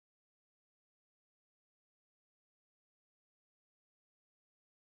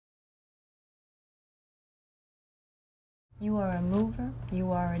You are a mover,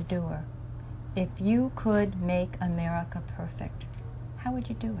 you are a doer. If you could make America perfect, how would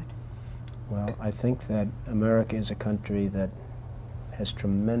you do it? Well, I think that America is a country that has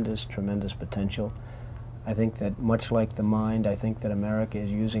tremendous, tremendous potential. I think that much like the mind, I think that America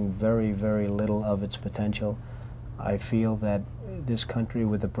is using very, very little of its potential. I feel that this country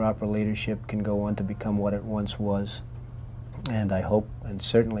with the proper leadership can go on to become what it once was. And I hope, and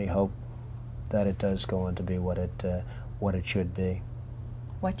certainly hope, that it does go on to be what it should be.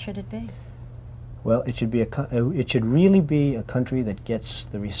 What should it be? Well, it should really be a country that gets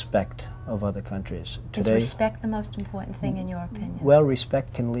the respect of other countries. Is respect the most important thing in your opinion? Well,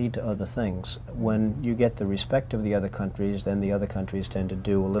 respect can lead to other things. When you get the respect of the other countries, then the other countries tend to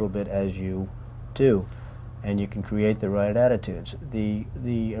do a little bit as you do, and you can create the right attitudes. The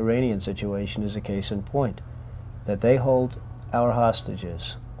Iranian situation is a case in point. That they hold our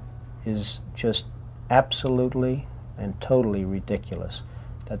hostages is just absolutely and totally ridiculous.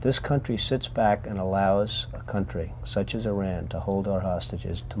 That this country sits back and allows a country such as Iran to hold our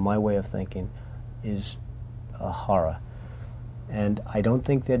hostages, to my way of thinking, is a horror. And I don't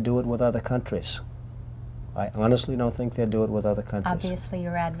think they'd do it with other countries. I honestly don't think they'd do it with other countries. Obviously,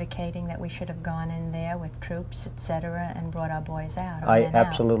 you're advocating that we should have gone in there with troops, etc., and brought our boys out. I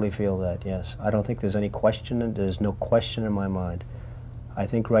absolutely feel that, yes. I don't think there's any question, and there's no question in my mind. I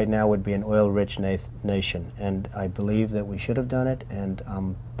think right now would be an oil-rich nation, and I believe that we should have done it, and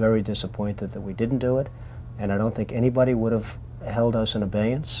I'm very disappointed that we didn't do it, and I don't think anybody would have held us in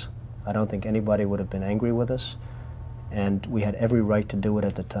abeyance. I don't think anybody would have been angry with us, and we had every right to do it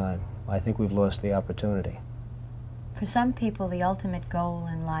at the time. I think we've lost the opportunity. For some people, the ultimate goal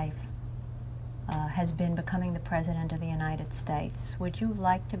in life has been becoming the President of the United States. Would you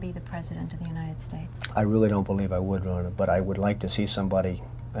like to be the President of the United States? I really don't believe I would, Rona, but I would like to see somebody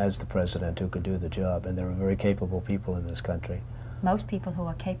as the President who could do the job, and there are very capable people in this country. Most people who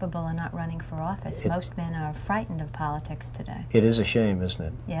are capable are not running for office. Most men are frightened of politics today. It is a shame, isn't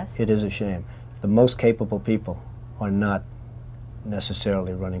it? Yes. It is a shame. The most capable people are not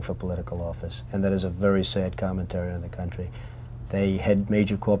necessarily running for political office, and that is a very sad commentary on the country. They had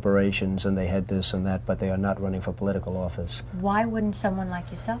major corporations and they had this and that, but they are not running for political office. Why wouldn't someone like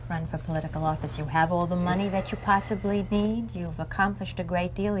yourself run for political office? You have all the money that you possibly need. You've accomplished a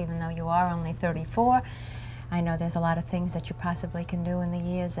great deal, even though you are only 34. I know there's a lot of things that you possibly can do in the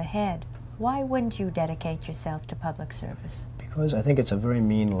years ahead. Why wouldn't you dedicate yourself to public service? Because I think it's a very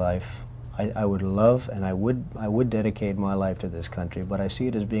mean life. I would love and I would dedicate my life to this country, but I see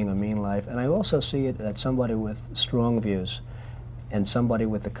it as being a mean life, and I also see it as somebody with strong views and somebody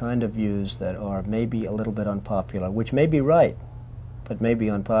with the kind of views that are maybe a little bit unpopular, which may be right, but may be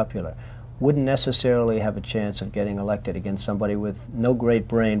unpopular, wouldn't necessarily have a chance of getting elected against somebody with no great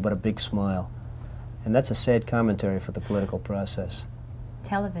brain but a big smile. And that's a sad commentary for the political process.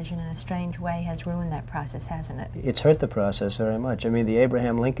 Television, in a strange way, has ruined that process, hasn't it? It's hurt the process very much. I mean, the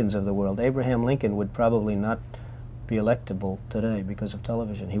Abraham Lincolns of the world. Abraham Lincoln would probably not be electable today because of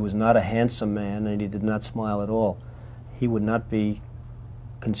television. He was not a handsome man, and he did not smile at all. He would not be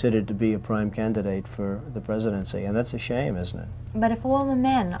considered to be a prime candidate for the presidency, and that's a shame, isn't it? But if all the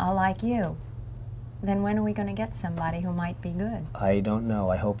men are like you, then when are we going to get somebody who might be good? I don't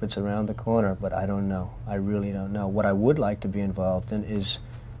know. I hope it's around the corner, but I don't know. I really don't know. What I would like to be involved in is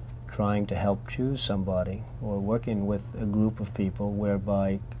trying to help choose somebody, or working with a group of people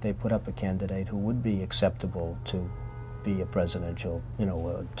whereby they put up a candidate who would be acceptable to be a presidential,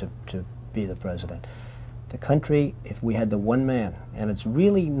 to be the president. The country, if we had the one man, and it's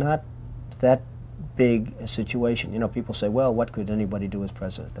really not that big a situation. You know, people say, well, what could anybody do as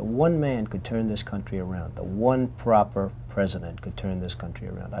president? The one man could turn this country around. The one proper president could turn this country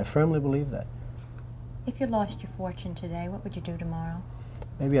around. I firmly believe that. If you lost your fortune today, what would you do tomorrow?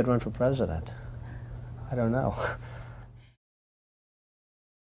 Maybe I'd run for president. I don't know.